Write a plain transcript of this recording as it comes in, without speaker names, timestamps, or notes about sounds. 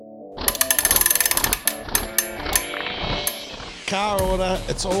car order.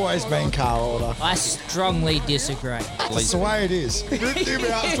 It's always been car order. I strongly disagree. That's the way it is. Ripped him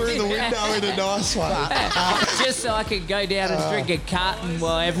out through the window in a nice way. Just so I can go down and drink a carton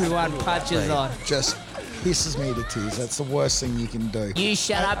while everyone punches on. Just pisses me to tears. That's the worst thing you can do. You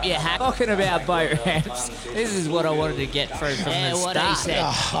shut up, you hack. Talking about boat ramps, this is what I wanted to get through from the start. What he said.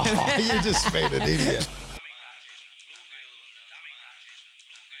 Oh, you just been an idiot.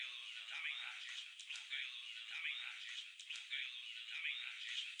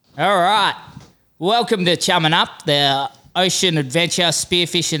 All right. Welcome to Chumming Up, the ocean adventure,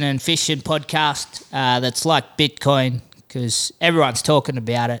 spearfishing and fishing podcast that's like Bitcoin because everyone's talking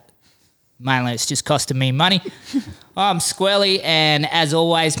about it. Mainly it's just costing me money. I'm Squirrely, and as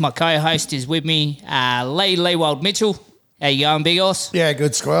always, my co-host is with me, Lee Leewald Mitchell. How you going, big horse? Yeah,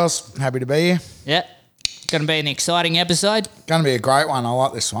 good squirrels. Happy to be here. Yeah. Going to be an exciting episode. Going to be a great one. I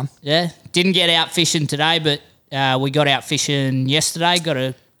like this one. Yeah. Didn't get out fishing today, but we got out fishing yesterday.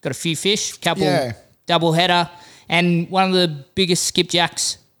 Got a few fish, couple double header, and one of the biggest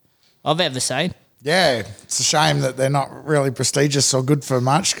skipjacks I've ever seen. Yeah, it's a shame that they're not really prestigious or good for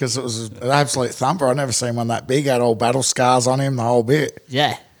much because it was an absolute thumper. I've never seen one that big. Had all battle scars on him, the whole bit.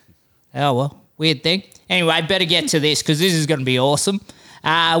 Yeah. Oh, well, weird thing. Anyway, better get to this because this is going to be awesome.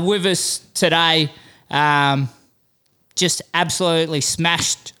 With us today, just absolutely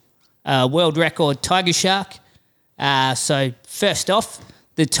smashed world record tiger shark. So first off,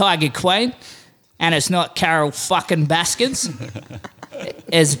 the Tiger Queen, and it's not Carol fucking Baskins.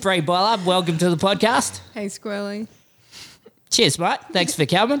 It's Bree Bollard. Welcome to the podcast. Hey, Squirrely. Cheers, mate. Thanks for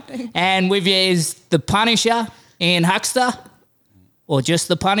coming. And with you is the Punisher, Ian Huckster, or just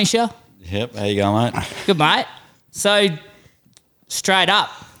the Punisher. Yep, how you going, mate? Good, mate. So, straight up,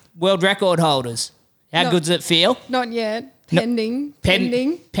 world record holders. How good's it feel? Not yet. Pending.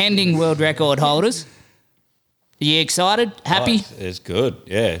 Pending world record holders. Are you excited? Happy? Oh, it's good,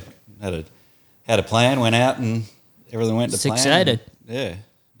 yeah. Had a plan, went out and everything went to plan. Succeeded. Yeah.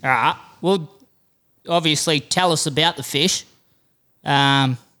 All right. Well, obviously, tell us about the fish.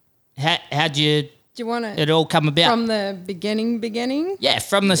 How'd you... Do you want it all come about? From the beginning? Yeah,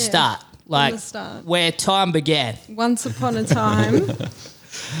 from the start. Like, from the start. Where time began. Once upon a time.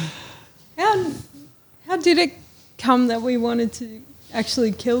 How did it come that we wanted to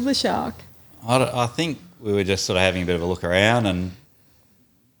actually kill the shark? I think we were just sort of having a bit of a look around and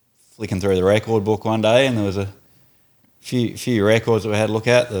flicking through the record book one day, and there was a few records that we had to look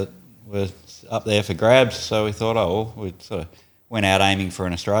at that were up there for grabs. So we thought, we sort of went out aiming for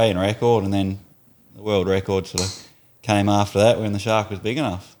an Australian record, and then the world record sort of came after that when the shark was big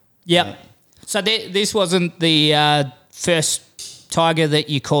enough. Yep. Yeah. So this wasn't the first tiger that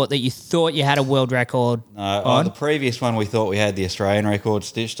you caught that you thought you had a world record on? The previous one we thought we had the Australian record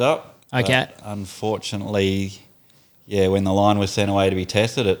stitched up. Okay. But unfortunately, when the line was sent away to be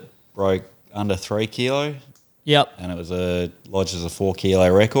tested, it broke under 3 kilo. Yep. And it was lodged as a 4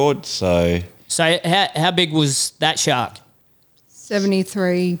 kilo record. So how big was that shark?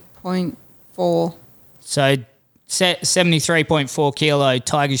 73.4. So 73.4 kilo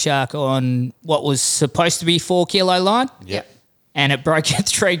tiger shark on what was supposed to be 4 kilo line? Yep. And it broke a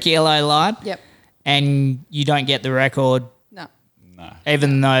 3 kilo line? Yep. And you don't get the record? No.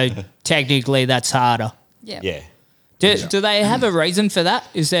 Even though technically that's harder? Yep. Yeah. Do they have a reason for that?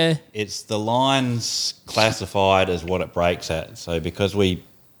 Is there... It's the line's classified as what it breaks at. So because we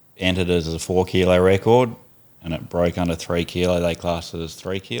entered it as a 4 kilo record and it broke under 3 kilo, they classed it as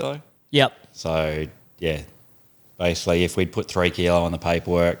 3 kilo. Yep. So, basically if we'd put 3 kilo on the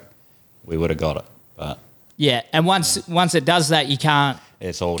paperwork, we would have got it. But yeah, and once it does that, you can't...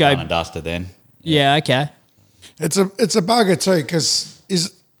 It's all go... done and dusted then. Yeah, okay. It's a bugger too because it's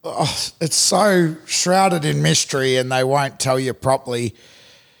so shrouded in mystery and they won't tell you properly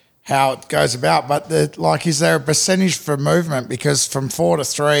how it goes about. But is there a percentage for movement? Because from 4 to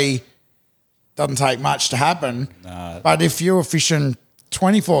 3 doesn't take much to happen. No. But if you were fishing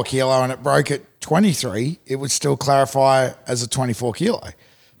 24 kilo and it broke at 23, it would still clarify as a 24 kilo. Yeah.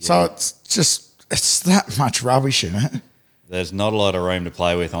 So it's that much rubbish in it. There's not a lot of room to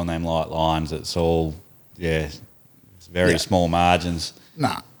play with on them light lines. It's all, it's very small margins.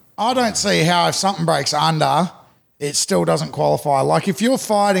 No. I don't see how if something breaks under, it still doesn't qualify. Like if you're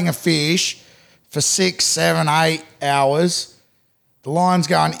fighting a fish for 6, 7, 8 hours, the line's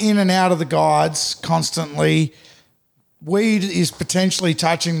going in and out of the guides constantly, weed is potentially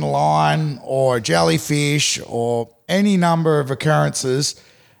touching the line or a jellyfish or any number of occurrences,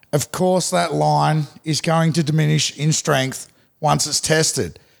 of course that line is going to diminish in strength once it's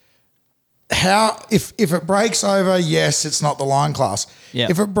tested. If it breaks over, yes, it's not the line class. Yep.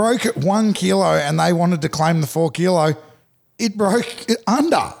 If it broke at 1 kilo and they wanted to claim the 4 kilo, it broke it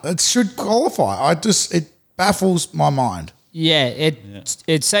under. It should qualify. It baffles my mind. Yeah,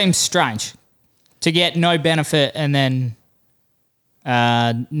 it seems strange to get no benefit and then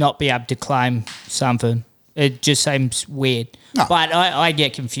not be able to claim something. It just seems weird. No. But I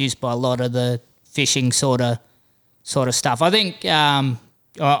get confused by a lot of the fishing sort of stuff. I think on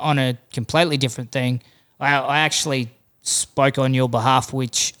a completely different thing, I actually spoke on your behalf,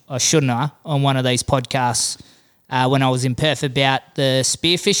 which I shouldn't have, on one of these podcasts when I was in Perth about the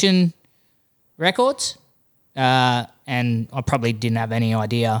spearfishing records. And I probably didn't have any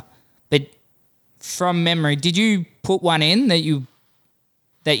idea. But from memory, did you put one in that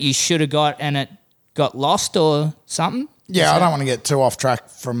you should have got and it got lost or something? Yeah, I don't want to get too off track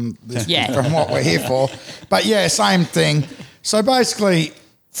from this, Yeah. from what we're here for. But yeah, same thing. So basically,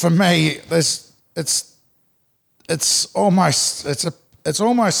 for me, it's almost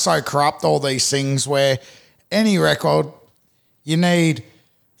so corrupt, all these things, where any record, you need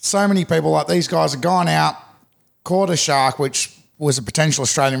so many people. Like these guys have gone out, caught a shark, which was a potential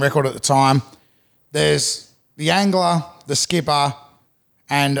Australian record at the time. There's the angler, the skipper,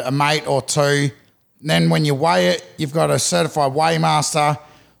 and a mate or two. And then when you weigh it, you've got a certified weighmaster.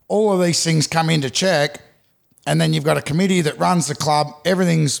 All of these things come in to check. And then you've got a committee that runs the club.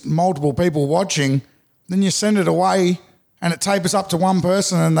 Everything's multiple people watching. Then you send it away and it tapers up to one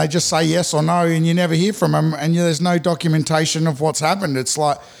person and they just say yes or no and you never hear from them and there's no documentation of what's happened. It's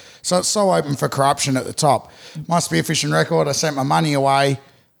like, so it's so open for corruption at the top. My spearfishing record, I sent my money away.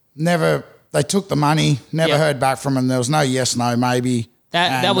 They took the money, never heard back from them. There was no yes, no, maybe.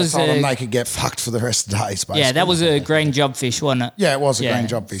 That was I told them they could get fucked for the rest of the days, basically. Yeah, that was a green jobfish, wasn't it? Yeah, it was a green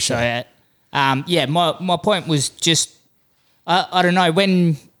jobfish. So, my point was just, I don't know,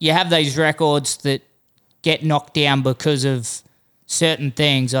 when you have these records that get knocked down because of certain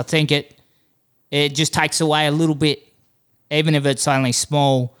things, I think it just takes away a little bit, even if it's only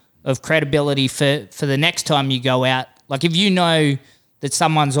small, of credibility for the next time you go out. Like if you know that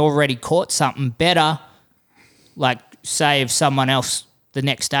someone's already caught something better, like say if someone else the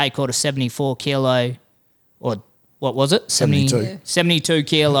next day caught a 74 kilo or what was it? 72. 72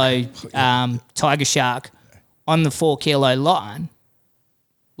 kilo tiger shark on the 4 kilo line,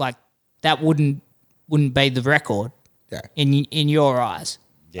 like that wouldn't be the record in your eyes.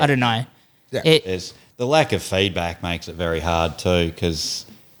 Yeah. I don't know. Yeah. There's the lack of feedback makes it very hard too because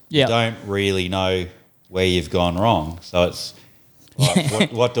you don't really know where you've gone wrong. So it's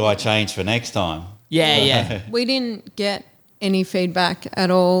like, what do I change for next time? Yeah. We didn't get any feedback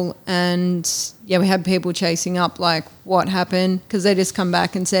at all, and we had people chasing up like what happened because they just come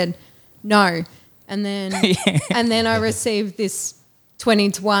back and said no, and then I received this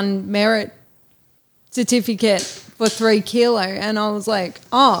 20-1 merit certificate for 3 kilo, and I was like,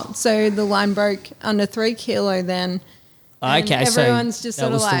 oh, so the line broke under 3 kilo then. And Okay, everyone's so just that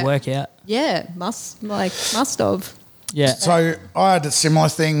sort was of like, the workout. yeah, must have. Yeah. So I had a similar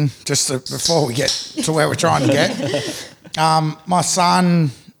thing before we get to where we're trying to get. My son,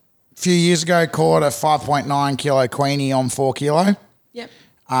 a few years ago, caught a 5.9 kilo queenie on 4 kilo. Yep.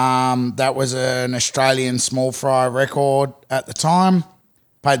 That was an Australian small fry record at the time.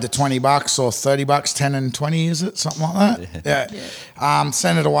 Paid the $20 or $30, 10 and 20, is it? Something like that? Yeah.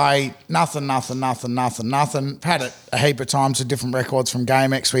 Sent it away, nothing. Had it a heap of times with different records from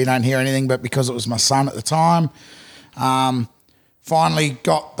GameX where you don't hear anything, but because it was my son at the time. Finally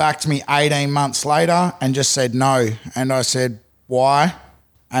got back to me 18 months later and just said no. And I said, why?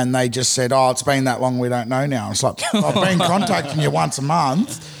 And they just said, oh, it's been that long, we don't know now. It's like, I've been contacting you once a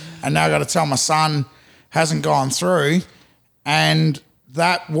month and now I've got to tell my son hasn't gone through. And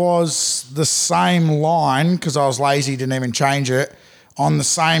that was the same line, because I was lazy, didn't even change it, on the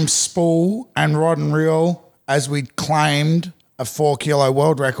same spool and rod and reel as we'd claimed a 4 kilo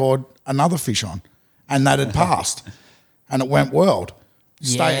world record, another fish on. And that had passed. And it went world.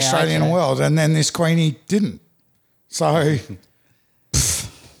 Stayed Australian and world. And then this queenie didn't. So,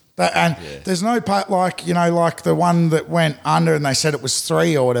 there's no part like the one that went under and they said it was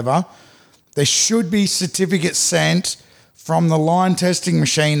 3 or whatever. There should be certificates sent from the line testing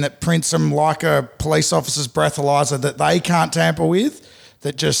machine that prints them like a police officer's breathalyzer that they can't tamper with,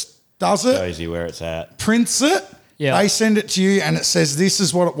 that just does it. Shows you where it's at. Prints it. Yeah. They send it to you and it says this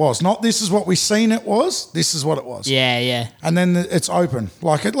is what it was. Not this is what we seen it was. This is what it was. Yeah. And then it's open.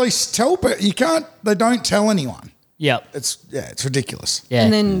 Like at least tell, but they don't tell anyone. Yep. It's ridiculous. Yeah.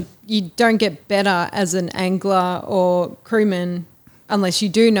 And then you don't get better as an angler or crewman unless you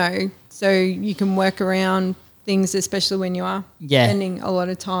do know. So you can work around things, especially when you are spending a lot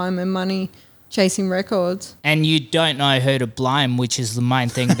of time and money chasing records. And you don't know who to blame, which is the main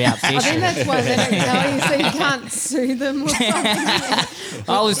thing about I think fishing. that's why they don't tell you, so you can't sue them or something.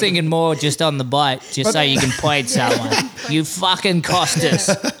 I was thinking more just on the boat, just so you can point someone. You fucking cost us.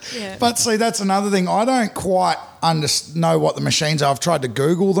 Yeah. But see, that's another thing. I don't quite know what the machines are. I've tried to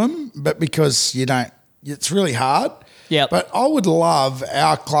Google them, but because you don't, it's really hard. Yep. But I would love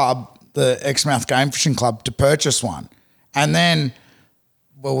our club, the Exmouth Game Fishing Club, to purchase one. And then,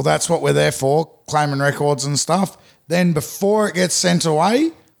 well, that's what we're there for, claiming records and stuff. Then before it gets sent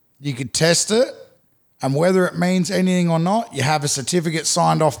away, you could test it. And whether it means anything or not, you have a certificate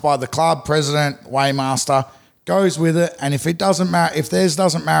signed off by the club president, weighmaster, goes with it. And if it doesn't matter, if theirs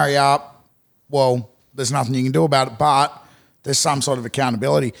doesn't marry up, well, there's nothing you can do about it. But there's some sort of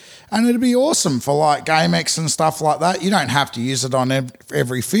accountability. And it'd be awesome for like GameX and stuff like that. You don't have to use it on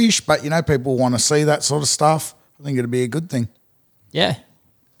every fish, but, you know, people want to see that sort of stuff. I think it'd be a good thing. Yeah.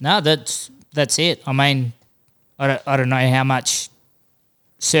 No, that's it. I mean, I don't know how much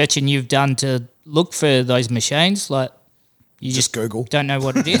searching you've done to look for those machines. Like, you just Google. don't know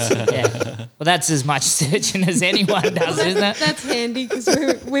what it is. Yeah. Well, that's as much searching as anyone does, isn't it? That's handy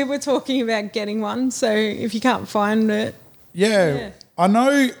because we were talking about getting one. So if you can't find it, Yeah. I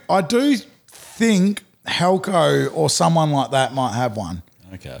know. I do think Helco or someone like that might have one.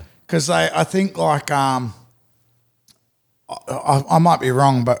 Okay. Because I think like I might be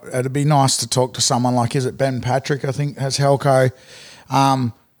wrong, but it'd be nice to talk to someone like, is it Ben Patrick, I think, has Helco.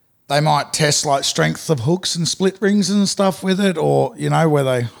 They might test like strength of hooks and split rings and stuff with it, or, you know, where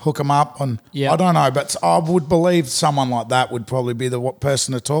they hook them up. And Yeah. I don't know, but I would believe someone like that would probably be the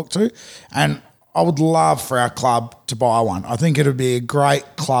person to talk to. And I would love for our club to buy one. I think it would be a great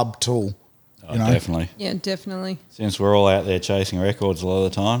club tool. Oh, You know? definitely. yeah, definitely. Since we're all out there chasing records a lot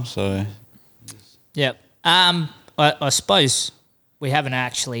of the time, so Yep. I suppose we haven't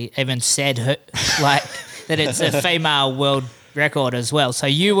actually even said like that it's a female world record as well. So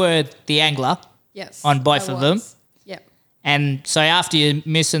you were the angler, Yes. On both I of them? was. Yep. and so after you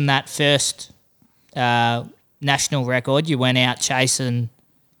missing that first national record, you went out chasing.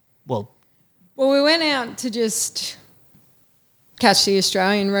 Well, We went out to just catch the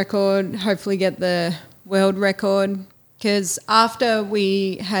Australian record, hopefully get the world record. Because after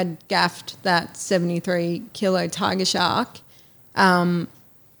we had gaffed that 73 kilo tiger shark,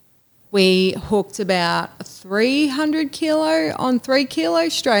 we hooked about a 300 kilo on 3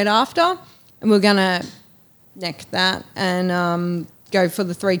 kilos straight after. And we're going to neck that and go for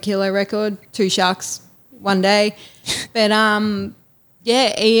the 3 kilo record, 2 sharks one day. But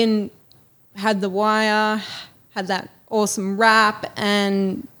yeah, Ian had the wire, had that awesome wrap,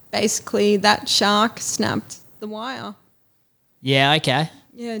 and basically that shark snapped the wire. yeah, okay.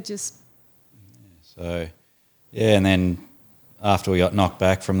 Yeah, just So, yeah, and then after we got knocked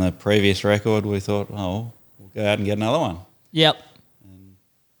back from the previous record, we thought, oh, we'll go out and get another one. Yep.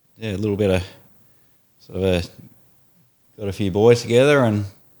 Yeah, a little bit of got a few boys together and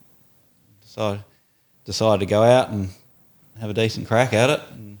decided to go out and have a decent crack at it.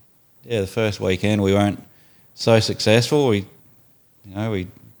 And yeah, the first weekend we weren't so successful. We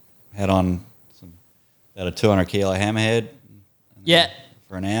had on about a 200 kilo hammerhead. Yeah.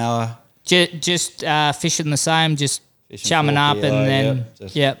 For an hour. Just fishing the same, just Fishing chumming 4 up kilo, and then, yep,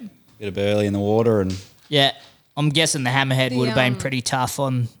 just yep. Bit of burley in the water and Yeah. I'm guessing the hammerhead would have been pretty tough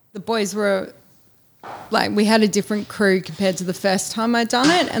on. the boys were like, we had a different crew compared to the first time I'd done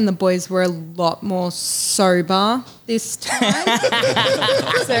it, and the boys were a lot more sober this time.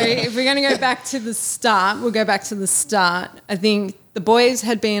 So if we're going to go back to the start, we'll go back to the start. I think the boys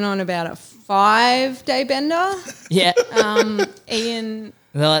had been on about a 5-day bender. Yeah. Ian,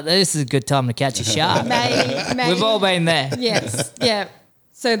 They're like, this is a good time to catch a shark. May, We've all been there. yes, yeah.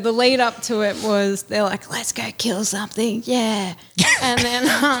 So the lead up to it was they're like, let's go kill something, yeah. And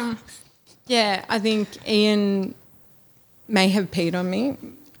then, yeah, I think Ian may have peed on me.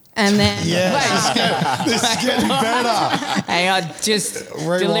 And then, Yeah, this is getting better. Hang on, just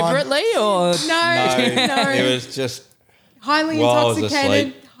Rewind. deliberately or? no, it was just highly while I was intoxicated.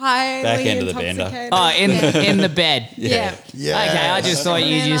 asleep, Highly back end of the bender. intoxicated. Oh, in the bed. Yeah. Yeah. Okay, I just thought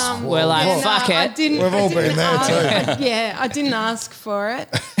you And, just were like, yeah, no, fuck I it. didn't, We've all been there too. Yeah, I didn't ask for it.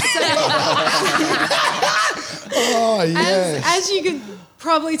 Oh, yeah. As you could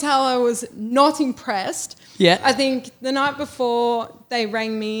probably tell, I was not impressed. Yeah. I think the night before they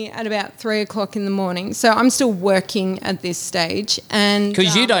rang me at about 3 o'clock in the morning. So I'm still working at this stage. And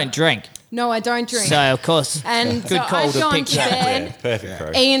Because you don't drink. No, I don't drink. So, of course, And good so call I'd to gone pick to that. bed. yeah, perfect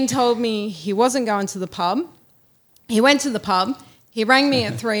crew. Ian told me he wasn't going to the pub. He went to the pub. He rang me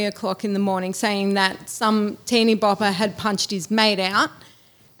at 3 o'clock in the morning saying that some teeny bopper had punched his mate out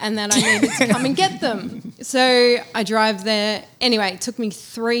and that I needed to come and get them. So I drive there. Anyway, it took me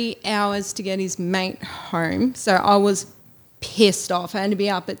 3 hours to get his mate home. So I was pissed off. I had to be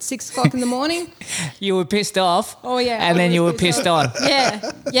up at 6 o'clock in the morning. You were pissed off. Oh, yeah. And then you were pissed pissed on.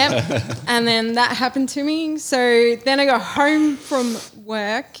 Yeah, yep. And then that happened to me. So then I got home from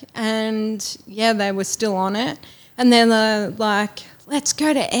work and, yeah, they were still on it. And then they're like, let's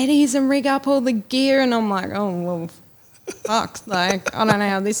go to Eddie's and rig up all the gear. And I'm like, oh, well, fuck. Like, I don't know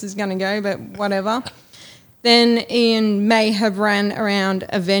how this is going to go, but whatever. Then Ian may have ran around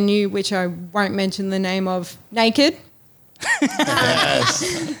a venue, which I won't mention the name of, naked.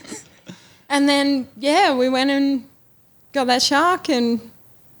 Yes. And then, yeah, we went and got that shark and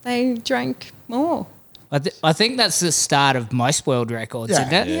they drank more. I think that's the start of most world records, Yeah.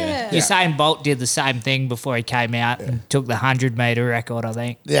 isn't it? Yeah. Usain Bolt did the same thing before he came out and took the 100-metre record, I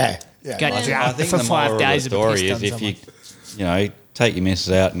think. Yeah. Got I drunk think for the 5 moral days of the and story pissed is on if someone. you know, take your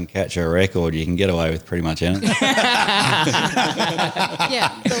missus out and catch a record, you can get away with pretty much anything.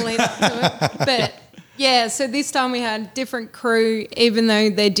 Yeah, the lead up to it. But yeah, so this time we had different crew, even though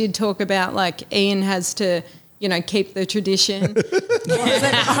they did talk about like Ian has to, you know, keep the tradition.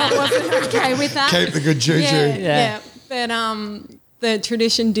 I wasn't okay with that. Keep the good juju. Yeah. But the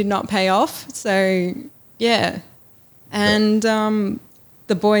tradition did not pay off. So yeah. And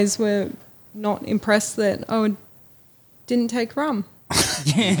the boys were not impressed that I didn't take rum.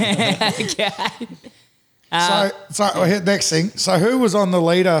 Okay. So next thing. So who was on the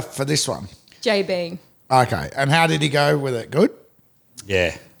leader for this one? JB. Okay. And how did he go with it? Good?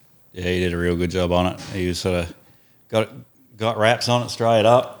 Yeah, he did a real good job on it. He was sort of got wraps on it straight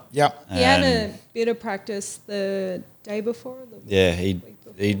up. Yep. He had a And, bit of practice the day before. yeah, he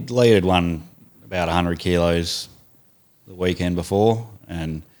leaded one about 100 kilos the weekend before,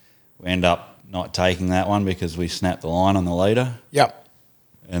 and we end up not taking that one because we snapped the line on the leader. Yep.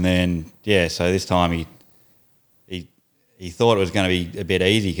 And then, yeah, so this time he thought it was going to be a bit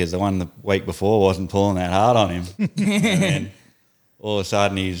easy because the one the week before wasn't pulling that hard on him. And then all of a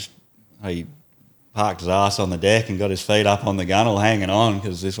sudden he parked his ass on the deck and got his feet up on the gunnel hanging on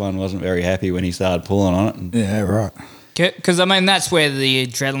because this one wasn't very happy when he started pulling on it. And Yeah, right. Because, I mean, that's where the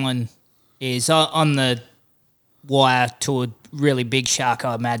adrenaline is on the wire to a really big shark,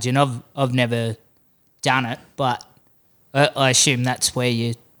 I imagine. I've never done it, but I assume that's where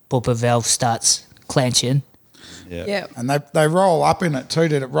your pupper valve starts clenching. Yeah. And they roll up in it too.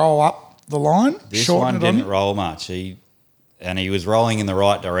 Did it roll up the line? this Shorten one it on didn't you? roll much. He was rolling in the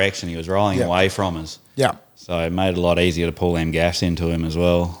right direction. He was rolling Yeah. away from us. Yeah. So it made it a lot easier to pull them gaffs into him as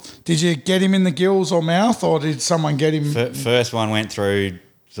well. Did you get him in the gills or mouth, or did someone get him? First one went through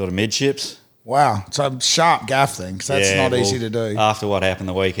sort of midships. Wow. So sharp gaff thing, 'cause that's Yeah, not well, easy to do. After what happened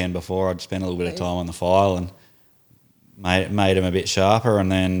the weekend before, I'd spent a little bit of time on the file and made him a bit sharper. And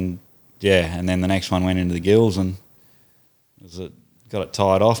then, and then the next one went into the gills and got it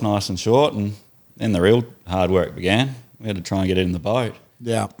tied off nice and short. And then the real hard work began. We had to try and get it in the boat.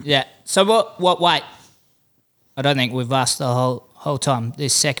 Yeah. Yeah. So what weight? I don't think we've asked the whole time.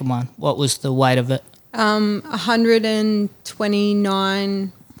 This second one, what was the weight of it?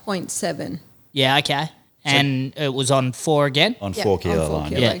 129.7. Yeah, okay. And it was on 4 again? On Yep, 4 kilo on 4 line.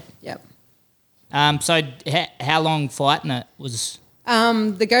 kilo. Yeah. Yep. So how long fighting it was?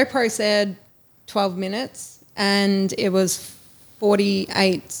 The GoPro said 12 minutes and it was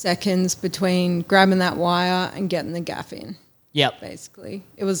 48 seconds between grabbing that wire and getting the gaff in, Yep. basically.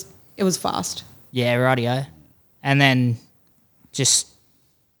 It was fast. Yeah, rightio. And then just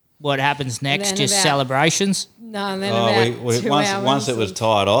what happens next? then Just about- celebrations? No, and then Oh, about we 2 hours. once it was of-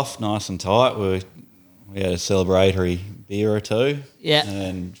 tied off nice and tight, we had a celebratory beer or two. Yeah.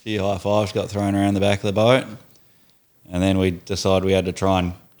 And a few high fives got thrown around the back of the boat. And then we decided we had to try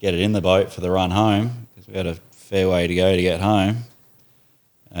and get it in the boat for the run home because we had a fair way to go to get home.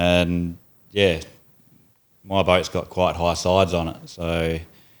 And, my boat's got quite high sides on it. So,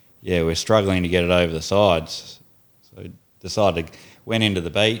 we're struggling to get it over the sides. So went into the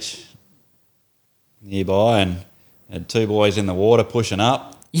beach nearby and had 2 boys in the water pushing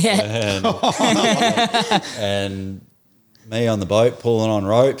up. Yeah. And me on the boat pulling on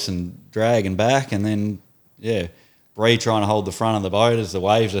ropes and dragging back, and then Bree trying to hold the front of the boat as the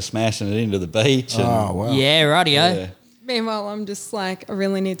waves are smashing it into the beach. And, Oh, wow. Yeah, rightio. yeah. Meanwhile, I'm just like, I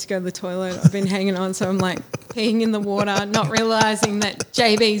really need to go to the toilet. I've been hanging on, so I'm like peeing in the water, not realising that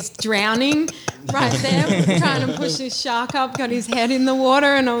JB's drowning right there, trying to push his shark up, got his head in the water,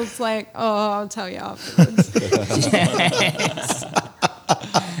 and I was like, oh, I'll tell you afterwards.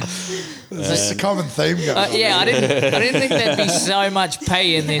 There's just a common theme going on. Yeah, I didn't think there'd be so much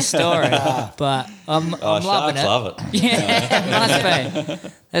pee in this story, but I'm loving sharks it. love it. Yeah, it must be.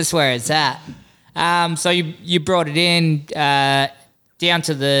 That's where it's at. So you brought it in down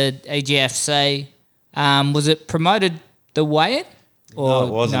to the EGFC. Was it promoted the weigh-in? No, it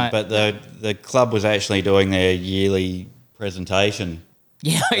wasn't. But the club was actually doing their yearly presentation.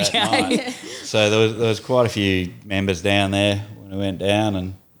 Yeah, that okay. night. So there was quite a few members down there when we went down,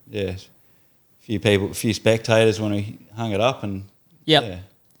 and a few spectators when we hung it up, and Yep.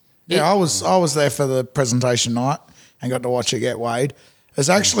 Yeah, I was there for the presentation night and got to watch it get weighed. It's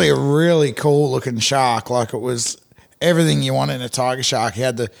actually a really cool looking shark. Like, it was everything you want in a tiger shark. He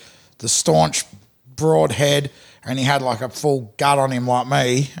had the staunch, broad head, and he had like a full gut on him like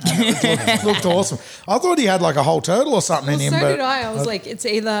me. And it looked awesome. I thought he had like a whole turtle or something Well, in him. so but did I. I was like, it's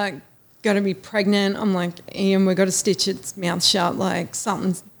either got to be pregnant. I'm like, Ian, we've got to stitch its mouth shut. Like,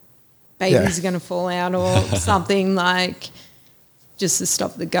 baby's going to fall out or something, like, just to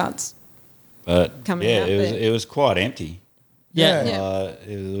stop the guts. But Coming out there. it was quite empty. Yeah. Yeah.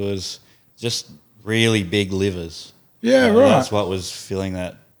 It was just really big livers. Yeah, right. That's what was filling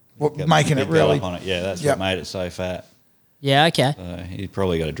that. Making it big really. gulp on it. Yeah, that's Yep. what made it so fat. Yeah, okay. He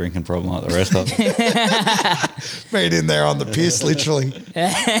probably got a drinking problem like the rest of them. Been in there on the piss, literally.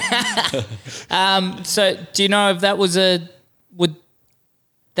 So do you know if that was would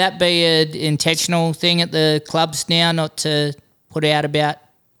that be an intentional thing at the clubs now, not to put out about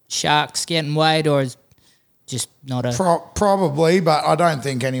sharks getting weighed, or is just not a... Probably, but I don't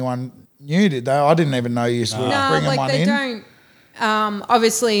think anyone knew, did they? I didn't even know you were No, bringing like one they in. don't.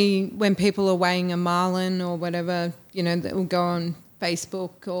 Obviously, when people are weighing a marlin or whatever, that will go on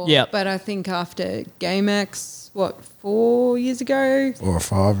Facebook. Yep. But I think after GameX, 4 years ago, 4 or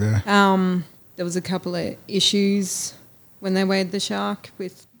 5, yeah. there was a couple of issues when they weighed the shark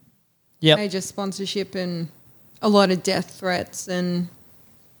with Yep. major sponsorship and a lot of death threats and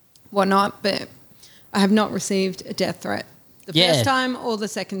whatnot. But I have not received a death threat the Yeah. first time or the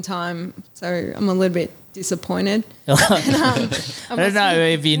second time, so I'm a little bit disappointed. I don't know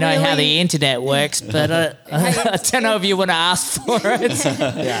if you know how the really- internet works, but I don't know if you want to ask for it.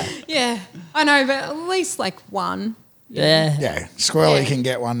 Yeah, I know, but at least like one. Yeah. Yeah, Squirrely Yeah. can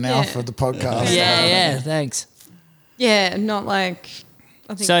get one now Yeah. for the podcast. Yeah, thanks. Yeah, not like,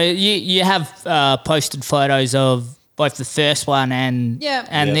 I think. So you have posted photos of both the first one and Yeah.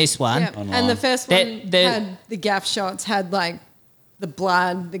 and Yep. this one. Yeah. Online. And the first That- one that- had the gaff shots, had like the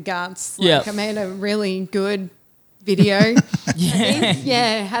blood, the guts. Yeah. Like I made a really good video.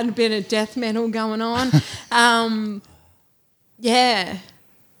 Yeah, had a bit of death metal going on. Yeah,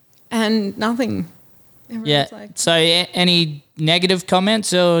 and nothing. Everyone's Yeah. like, So any negative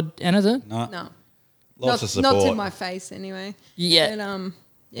comments or anything? No, no, lots of not support. to my face anyway. Yeah. But,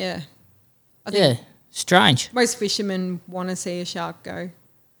 yeah. I Yeah. think Strange. most fishermen want to see a shark go,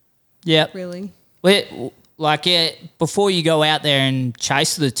 Yeah. really. Before you go out there and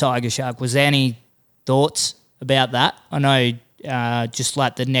chase the tiger shark, was there any thoughts about that? I know just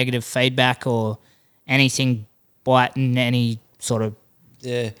like the negative feedback or anything biting any sort of...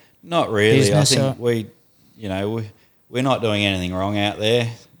 Yeah, not really. Business I or- think we're not doing anything wrong out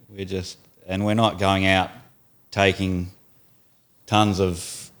there. We're not going out taking tons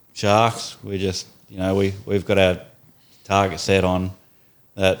of sharks. We're just, we've got our target set on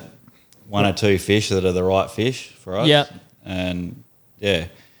that 1 or 2 fish that are the right fish for us. Yep. And yeah,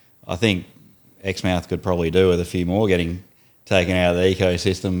 I think Exmouth could probably do with a few more getting taken out of the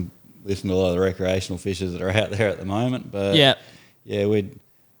ecosystem. Listen to a lot of the recreational fishes that are out there at the moment, but Yeah. yeah,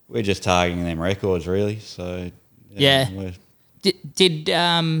 we're just targeting them records really. So Yeah. we're- Did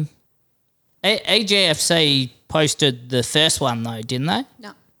AGFC posted the first one though, didn't they?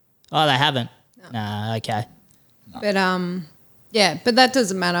 No. Oh, they haven't? No, okay. But yeah, but that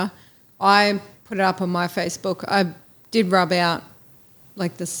doesn't matter. I put it up on my Facebook. I did rub out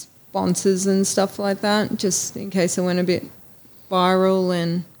like the sponsors and stuff like that, just in case I went a bit viral.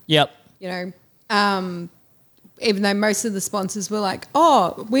 And Yep. even though most of the sponsors were like,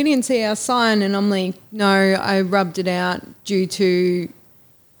 "Oh, we didn't see our sign," and I'm like, "No, I rubbed it out due to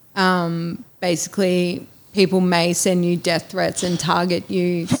basically people may send you death threats and target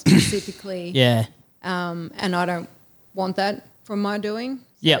you specifically." Yeah. And I don't want that from my doing.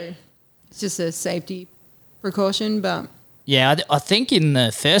 Yep. So it's just a safety precaution, but Yeah, I think in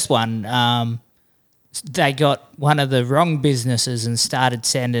the first one, they got one of the wrong businesses and started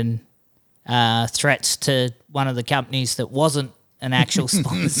sending threats to one of the companies that wasn't an actual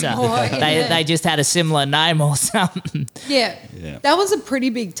sponsor. Oh, yeah. They just had a similar name or something. yeah. Yeah. That was a pretty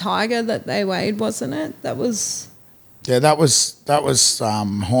big tiger that they weighed, wasn't it? That was Yeah, that was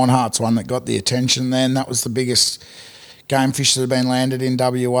Hornhart's one that got the attention then. That was the biggest game fish that had been landed in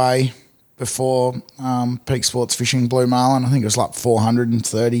WA before Peak Sports Fishing Blue Marlin. I think it was like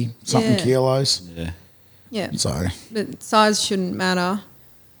 430 something kilos. Yeah. Yeah. So But size shouldn't matter.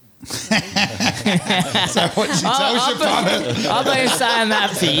 what she tells you, Punnett. I've been saying that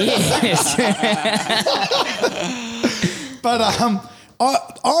for years. But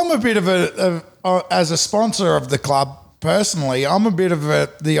I'm a bit of as a sponsor of the club personally, I'm a bit of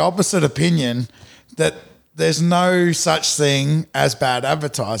the opposite opinion that there's no such thing as bad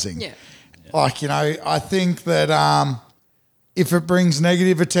advertising. Yeah. Like, I think that if it brings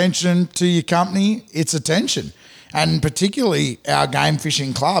negative attention to your company, it's attention. And particularly our game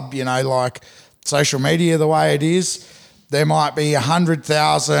fishing club, like social media the way it is, there might be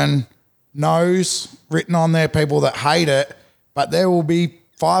 100,000 no's written on there, people that hate it, but there will be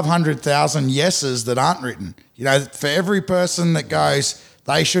 500,000 yeses that aren't written. For every person that goes,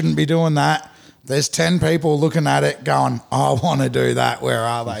 they shouldn't be doing that, there's 10 people looking at it going, I want to do that. Where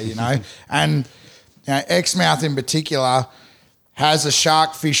are they, And Exmouth in particular has a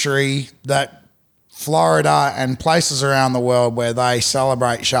shark fishery that Florida and places around the world where they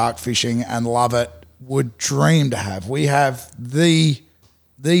celebrate shark fishing and love it would dream to have. We have the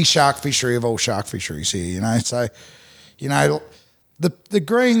shark fishery of all shark fisheries here, So, the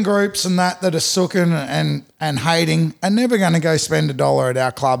green groups and that are sooking and hating are never going to go spend $1 at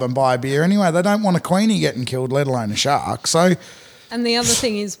our club and buy a beer anyway. They don't want a queenie getting killed, let alone a shark. So, And the other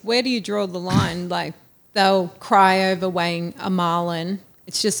thing is, where do you draw the line? Like, they'll cry over weighing a marlin.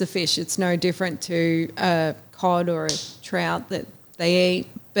 It's just a fish. It's no different to a cod or a trout that they eat.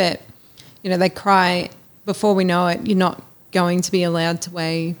 But, they cry before we know it. You're not going to be allowed to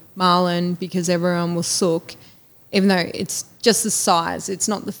weigh marlin because everyone will sook, even though it's just the size. It's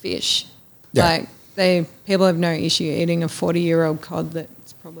not the fish. Yeah. People have no issue eating a 40-year-old cod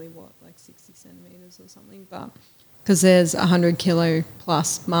that's probably, 60 centimetres or something. But because there's 100 kilo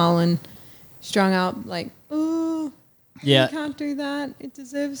plus marlin strung up, oh, Yeah. you can't do that. It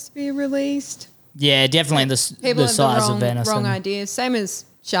deserves to be released. Yeah, definitely People the have size the of venison. wrong idea. Same as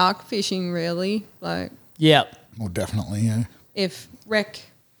shark fishing, really. Yeah. well, definitely, yeah. If Rec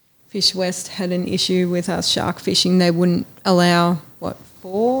Fish West had an issue with us shark fishing, they wouldn't allow,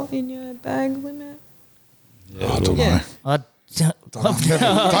 4 in your bag limit? I don't Yeah. know. I've Don't never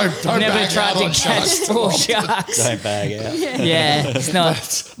bag tried out to on catch sharks. 4 sharks. Don't bag out. Yeah, it's not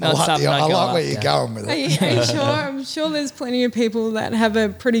something I go like where you're after. going with Are it. you sure? I'm sure there's plenty of people that have a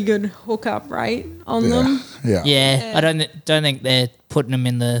pretty good hookup rate on them. Yeah. Yeah, I don't think they're putting them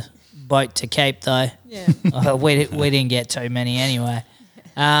in the boat to keep though. Yeah. We didn't get too many anyway.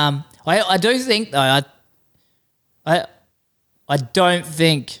 I do think though I don't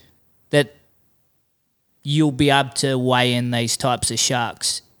think that you'll be able to weigh in these types of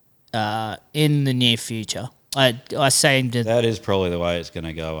sharks in the near future. I seem to That is probably the way it's going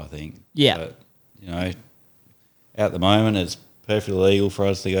to go, I think. Yeah. But, at the moment, it's perfectly legal for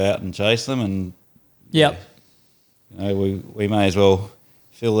us to go out and chase them, and Yep. we may as well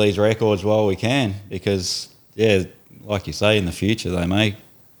fill these records while we can, because like you say, in the future they may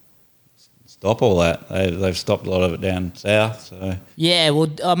stop all that. They've stopped a lot of it down south. So Yeah, well,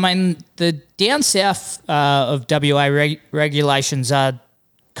 I mean, the down south of WA regulations are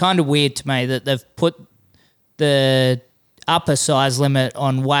kind of weird to me that they've put the upper size limit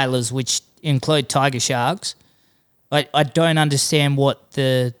on whalers, which include tiger sharks. I don't understand what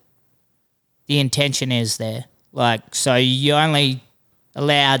the intention is there. So you're only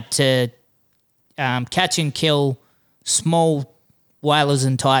allowed to catch and kill small whalers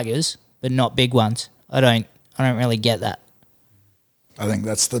and tigers, but not big ones. I don't really get that. I think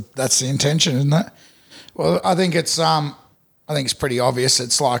that's the intention, isn't it? Well, I think it's pretty obvious.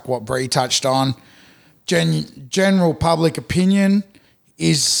 It's like what Bree touched on. General public opinion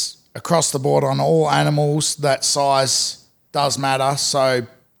is across the board on all animals that size does matter. So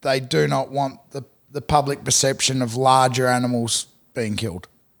they do not want the public perception of larger animals being killed.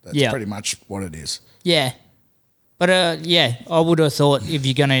 That's pretty much what it is. Yeah. But, I would have thought if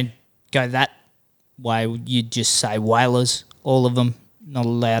you're going to go that way, you'd just say whalers, all of them, not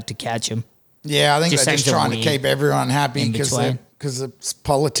allowed to catch them. Yeah, I think Just they're just seems a trying to weird keep everyone happy in because between. it's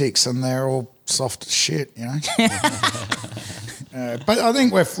politics and they're all soft as shit, But I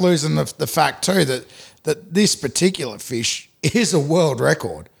think we're losing the fact too that this particular fish is a world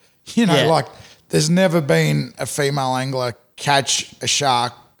record. There's never been a female angler catch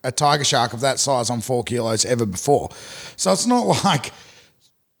a tiger shark of that size on 4 kilos ever before. So it's not like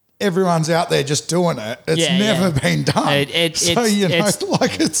everyone's out there just doing it. It's never been done. It's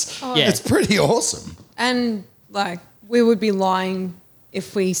pretty awesome. And we would be lying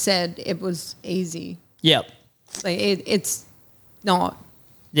if we said it was easy. Yep. Like it's not.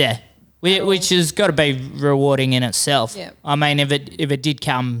 Yeah. Which has got to be rewarding in itself. Yeah. I mean, if it did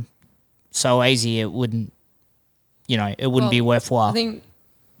come so easy, it wouldn't, it wouldn't be worthwhile. I think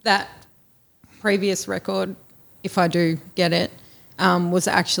that previous record, if I do get it, was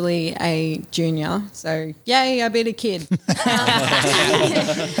actually a junior. So, yay, I beat a kid. It's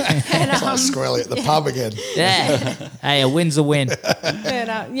like Squirrely at the pub again. Yeah. Hey, a win's a win.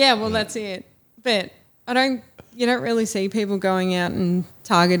 But, well, that's it. But you don't really see people going out and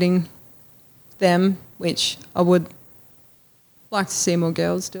targeting them, which I would like to see more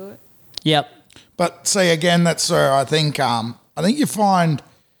girls do it. Yep. But see, again, that's where I think you find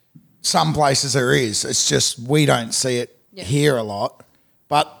some places there is. It's just we don't see it here a lot.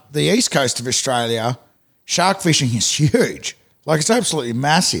 But the east coast of Australia, shark fishing is huge. Like, it's absolutely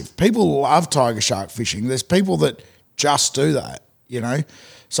massive. People love tiger shark fishing. There's people that just do that,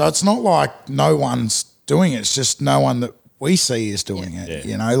 So it's not like no one's doing it. It's just no one that we see is doing it,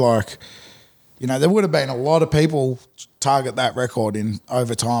 there would have been a lot of people target that record in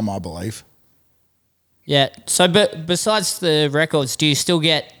over time, I believe. Yeah. So, but besides the records, do you still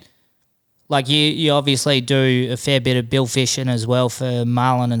get, like you obviously do a fair bit of bill fishing as well for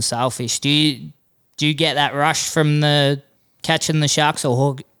marlin and sailfish. Do you get that rush from the catching the sharks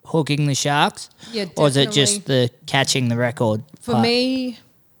or hooking the sharks? Yeah, Or is it just definitely. the catching the record? For me,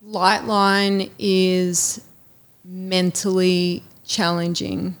 light line is mentally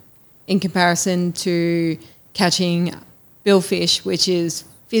challenging in comparison to catching billfish, which is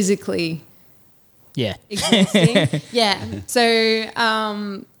physically Yeah. exhausting. Yeah. So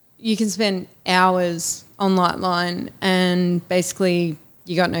you can spend hours on light line and basically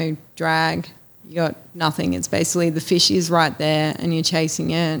you got no drag, you got nothing. It's basically the fish is right there and you're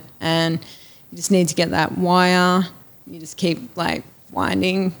chasing it and you just need to get that wire. You just keep like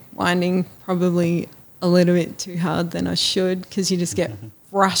winding probably a little bit too hard than I should because you just get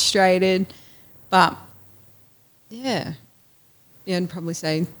frustrated. But yeah, I'd probably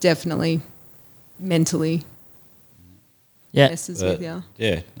say definitely mentally messes with you.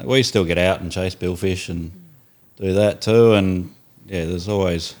 Yeah, we still get out and chase billfish and do that too. And yeah, there's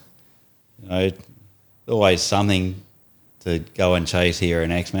always, always something to go and chase here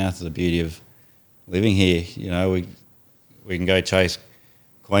in Exmouth. Is the beauty of living here. We can go chase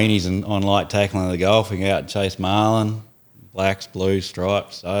queenies and on light tackling of the Gulf. We can go out and chase marlin, blacks, blues,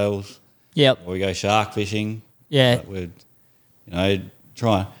 stripes, sails. Yep. Or we go shark fishing. Yeah. But we'd,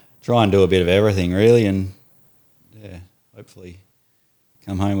 try and do a bit of everything really, and hopefully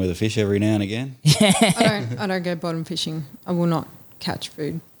come home with a fish every now and again. I don't go bottom fishing. I will not catch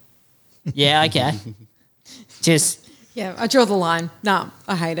food. Yeah, okay. I draw the line. No,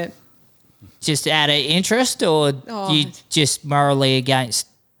 I hate it. Just out of interest, or you just morally against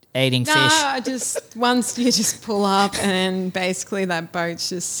eating No, fish? once you just pull up and basically that boat's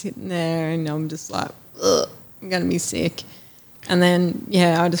just sitting there and I'm just like, ugh, I'm going to be sick. And then,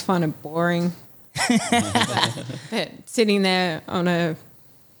 I just find it boring. but sitting there on a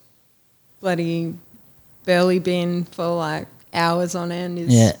bloody burley bin for like hours on end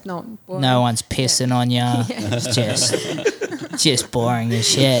is not boring. No one's pissing on you. It's just boring as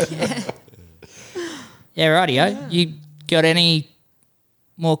shit. Yeah, rightio. You got any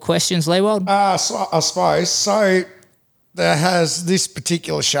more questions, Leewald? So I suppose. So there has this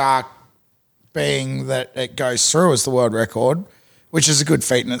particular shark being that it goes through as the world record, which is a good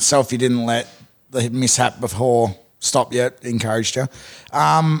feat in itself. You didn't let the mishap before stop you, encouraged you.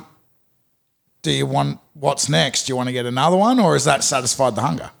 Do you want, what's next? Do you want to get another one or is that satisfied the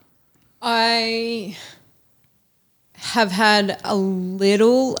hunger? I have had a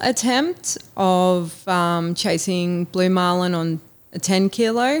little attempt of chasing blue marlin on a 10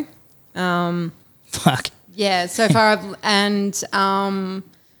 kilo. Fuck. Yeah, so far and I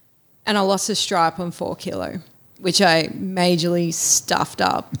lost a stripe on 4 kilo, which I majorly stuffed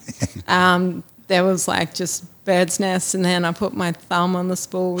up. There was like just bird's nests and then I put my thumb on the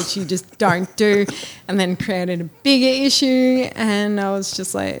spool, which you just don't do, and then created a bigger issue and I was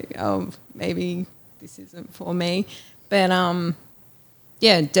just like, oh, maybe this isn't for me. But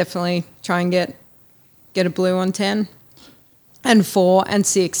definitely try and get a blue on 10 and 4 and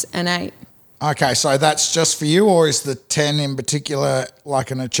 6 and 8. Okay, so that's just for you, or is the 10 in particular like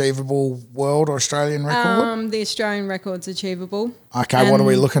an achievable world or Australian record? The Australian record's achievable. Okay, what are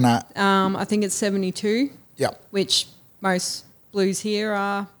we looking at? I think it's 72. Yep. Which most blues here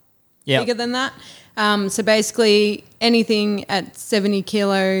are Yep. bigger than that. So basically anything at 70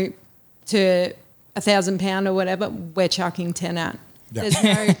 kilo to 1,000 pound or whatever, we're chucking 10 at. Yeah. There's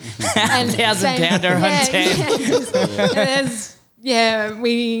no and 1,000 pounder on 10.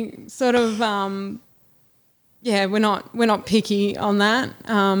 We sort of we're not picky on that.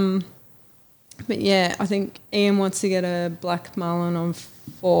 But yeah, I think Ian wants to get a black marlin on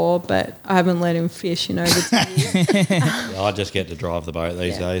 4, but I haven't let him fish in over 2 years. I just get to drive the boat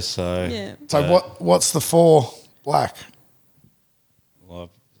these days, so Yeah. So what's the 4 black? well,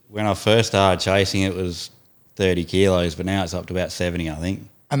 when I first started chasing, it was 30 kilos, but now it's up to about 70, I think.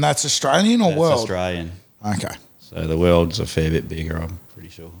 And that's Australian or That's world? Australian. Okay. So the world's a fair bit bigger, I'm pretty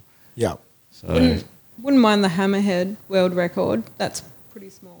sure. Yeah. So Wouldn't mind the hammerhead world record. That's pretty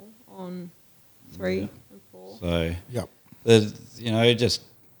small on 3 and 4. so Yep.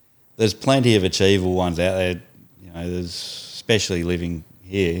 there's plenty of achievable ones out there. There's especially living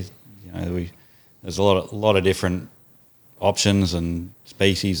here. There's a lot of different options and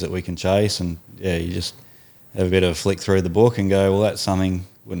species that we can chase, and you just have a bit of a flick through the book and go, well, that's something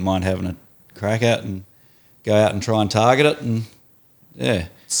wouldn't mind having a crack at, and go out and try and target it, and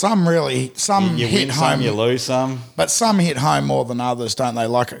Some you hit win home, some, you lose some. but some hit home more than others, don't they?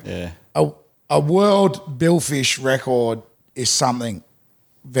 Like a world billfish record is something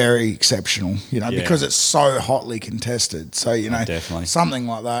very exceptional, because it's so hotly contested. So, definitely. something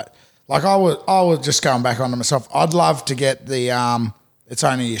like that. Like I was just going back onto myself. I'd love to get the it's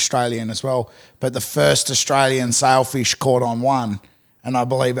only Australian as well, but the first Australian sailfish caught on 1. And I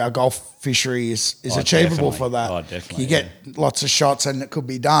believe our Gulf fishery is achievable definitely. for that. Oh, definitely, You get lots of shots and it could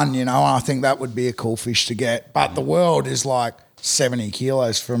be done, and I think that would be a cool fish to get. But the world is like 70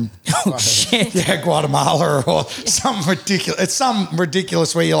 kilos from Guatemala or something ridiculous. It's something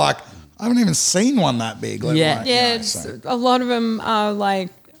ridiculous where you're like, I haven't even seen one that big. A lot of them are like,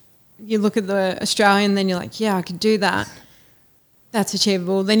 you look at the Australian, then you're like, yeah, I could do that. That's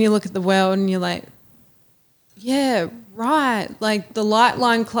achievable. Then you look at the world and you're like, yeah, right. Like the light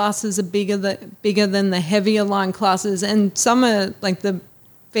line classes are bigger than the heavier line classes, and some are like the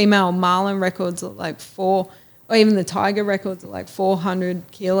female marlin records are like 4, or even the tiger records are like 400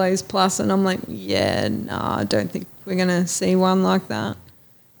 kilos plus, and I'm like, I don't think we're gonna see one like that.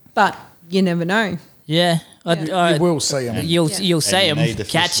 But you never know. Yeah. You will see them. You'll see And them you need the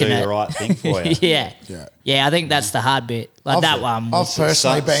fish catching to do it. the right thing for you. Yeah, I think that's the hard bit. Like that one. I've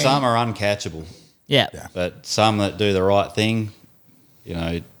personally been. Some are uncatchable, Yeah. but some that do the right thing,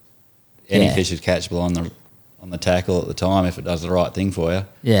 any fish is catchable on the tackle at the time if it does the right thing for you.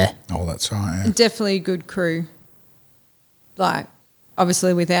 Yeah. Oh, that's right. Yeah. Definitely a good crew. Like,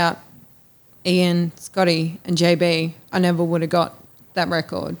 obviously without Ian, Scotty and JB, I never would have got that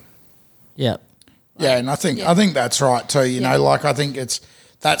record. Yeah. Yeah, and I think that's right too. Like I think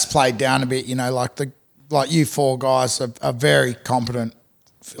that's played down a bit. Like you 4 guys are very competent,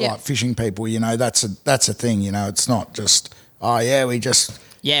 like fishing people. That's a thing. It's not just we just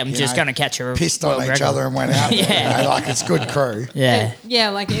I'm just going to catch a pissed on world each record. other and went out. Yeah. Like it's good crew. Yeah. Yeah,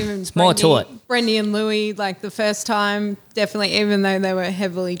 like even more to it. Brendy and Louie, like the first time, definitely, even though they were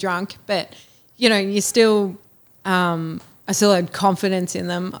heavily drunk, but you still, I still had confidence in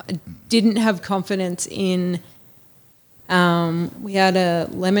them. I didn't have confidence in. We had a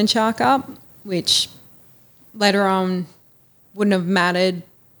lemon shark up, which later on wouldn't have mattered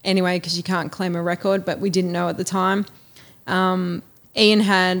anyway because you can't claim a record, but we didn't know at the time. Ian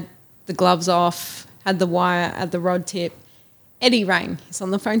had the gloves off, had the wire at the rod tip. Eddie rang. He's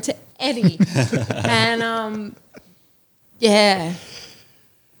on the phone to Eddie. And,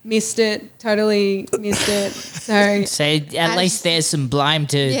 totally missed it. So at least there's some blame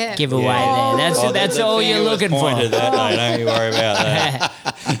to give away Yeah. there. That's the all finger you're was looking for. pointed that day, don't you worry about that.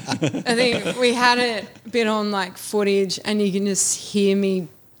 I think we had it a bit on like footage, and you can just hear me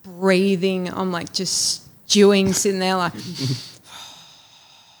breathing. I'm like just stewing, sitting there like.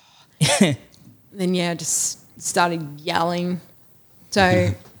 Then just started yelling.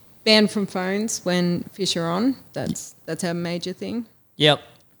 So banned from phones when fish are on. That's a major thing. Yep.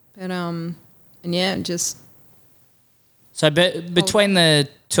 But just. So between the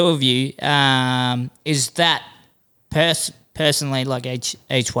two of you, is that personally, like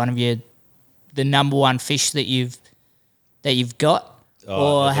each one of you, the number one fish that you've got,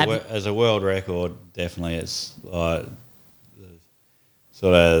 As a world record, definitely it's like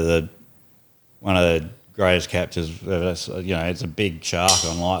one of the greatest captures. It's a big shark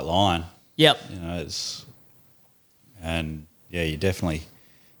on light line. Yep.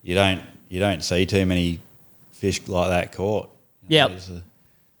 You don't see too many fish like that caught. Yep.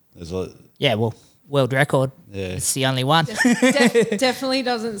 There's world record. Yeah. It's the only one. Definitely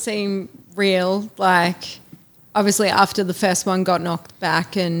doesn't seem real. Like, obviously, after the first one got knocked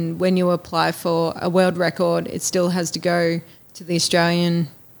back, and when you apply for a world record, it still has to go to to the Australian,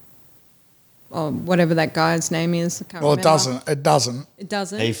 or whatever that guy's name is. I can't Well, remember. It doesn't. It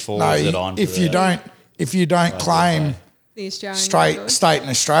doesn't. He No, forwards it on. if you don't claim The Australian straight record. state and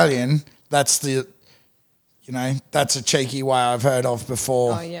Australian, that's that's a cheeky way I've heard of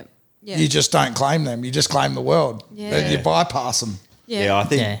before. Oh, yep. Yeah. You just don't claim them. You just claim the world. Yeah. You bypass them. Yeah, I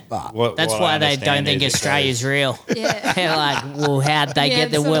think Yeah. That's what why I they understand don't think is Australia's real. Yeah. They're like, well, how'd they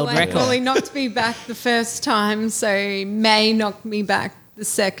get the it's sort of world like, record? Well, he knocked me back the first time, so he may knock me back the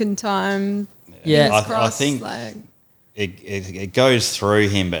second time. Yeah. Fingers I crossed, think like, it goes through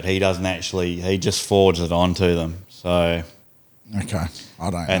him, but he doesn't actually. He just forwards it on to them. So, Okay. I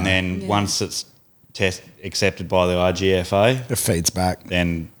don't and know. then Yeah. once it's accepted by the IGFA, It feeds back.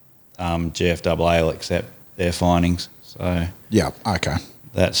 then GFAA will accept their findings. So Yeah. Okay.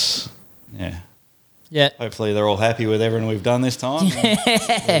 that's Yeah. Hopefully they're all happy with everything we've done this time.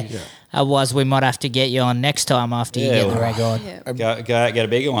 Otherwise, we might have to get you on next time after you Yeah, get the well- record. yeah. Go out, get a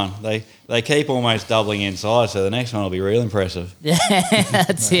bigger one. They keep almost doubling in size, so the next one will be real impressive.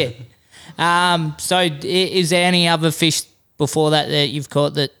 That's it. So, is there any other fish before that you've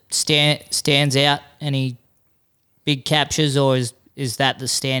caught that stands out? Any big captures, or is that the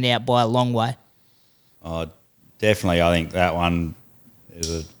standout by a long way? Oh, definitely, I think that one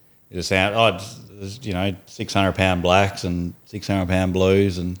is a sound. There's 600-pound blacks and 600-pound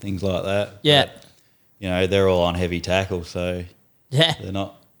blues and things like that. Yeah. But, they're all on heavy tackle, so Yeah. they're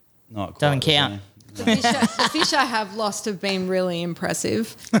not quite Doesn't the count. same. The fish I have lost have been really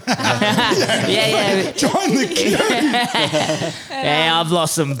impressive. Yeah. Join the queue. Yeah, I've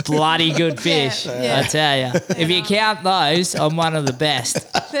lost some bloody good fish. Yeah. I tell you. If you count those, I'm one of the best.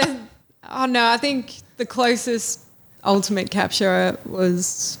 Oh no, I think the closest ultimate capture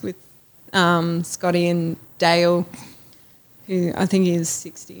was with Scotty and Dale, who I think is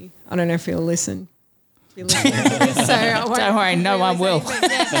 60. I don't know if he'll listen. If you listen to this, so I won't Don't worry, no one really will.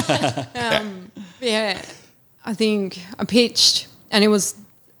 say, but yeah, I think I pitched, and it was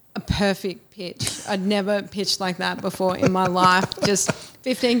a perfect pitch. I'd never pitched like that before in my life. Just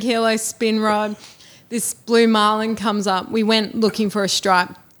 15 kilo spin rod. This blue marlin comes up. We went looking for a stripe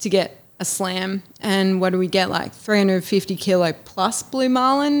to get a slam, and what do we get? Like 350 kilo plus blue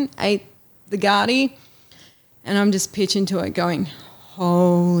marlin, ate the guardie, and I'm just pitching to it going,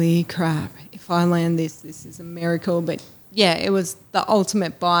 holy crap, if I land this is a miracle. But yeah, it was the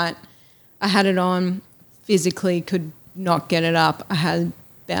ultimate bite. I had it on, physically could not get it up. I had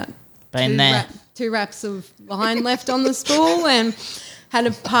about Been there. two wraps of line left on the spool, and had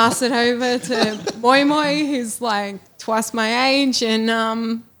to pass it over to Moi Moi, who's like twice my age,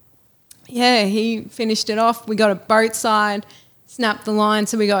 and he finished it off. We got a boat side, snapped the line,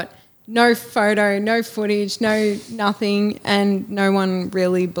 so we got no photo, no footage, no nothing, and no one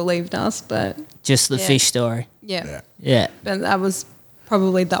really believed us. But Just the Yeah. fish story. yeah, Yeah. but that was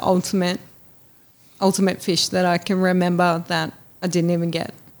probably the ultimate fish that I can remember that I didn't even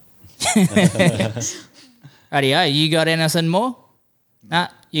get. Rightio, you got anything more? Nah,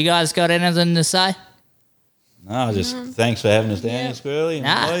 you guys got anything to say? No, just thanks for having us down here, Squirrely and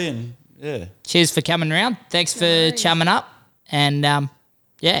Nah. Lee, and yeah. Cheers for coming around. Thanks for worries. chumming up. And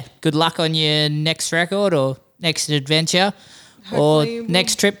good luck on your next record or next adventure Hopefully or we'll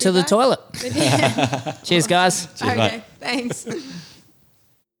next trip be to the back. toilet. But yeah. Cheers, guys. Cheers, Okay, mate. thanks.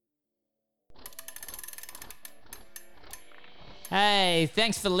 Hey,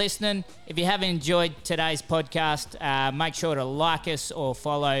 thanks for listening. If you have enjoyed today's podcast, make sure to like us or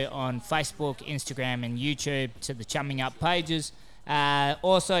follow on Facebook, Instagram, and YouTube to the Chumming Up pages.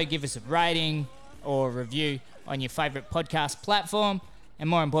 Also, give us a rating or a review on your favourite podcast platform. And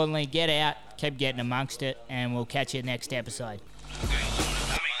more importantly, get out, keep getting amongst it, and we'll catch you next episode.